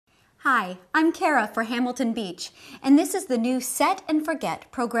Hi, I'm Kara for Hamilton Beach, and this is the new Set and Forget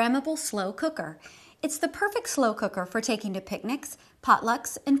programmable slow cooker. It's the perfect slow cooker for taking to picnics,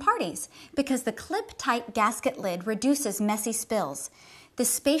 potlucks, and parties because the clip-tight gasket lid reduces messy spills. This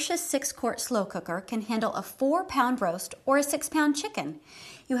spacious 6-quart slow cooker can handle a 4-pound roast or a 6-pound chicken.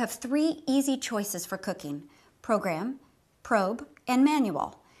 You have 3 easy choices for cooking: program, probe, and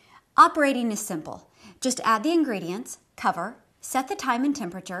manual. Operating is simple. Just add the ingredients, cover, set the time and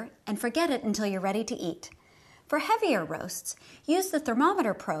temperature, and forget it until you're ready to eat. For heavier roasts, use the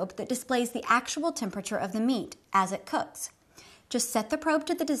thermometer probe that displays the actual temperature of the meat as it cooks. Just set the probe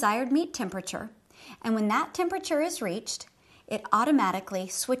to the desired meat temperature, and when that temperature is reached, it automatically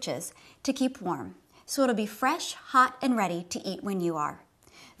switches to keep warm, so it'll be fresh, hot, and ready to eat when you are.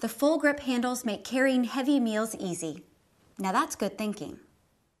 The full grip handles make carrying heavy meals easy. Now that's good thinking.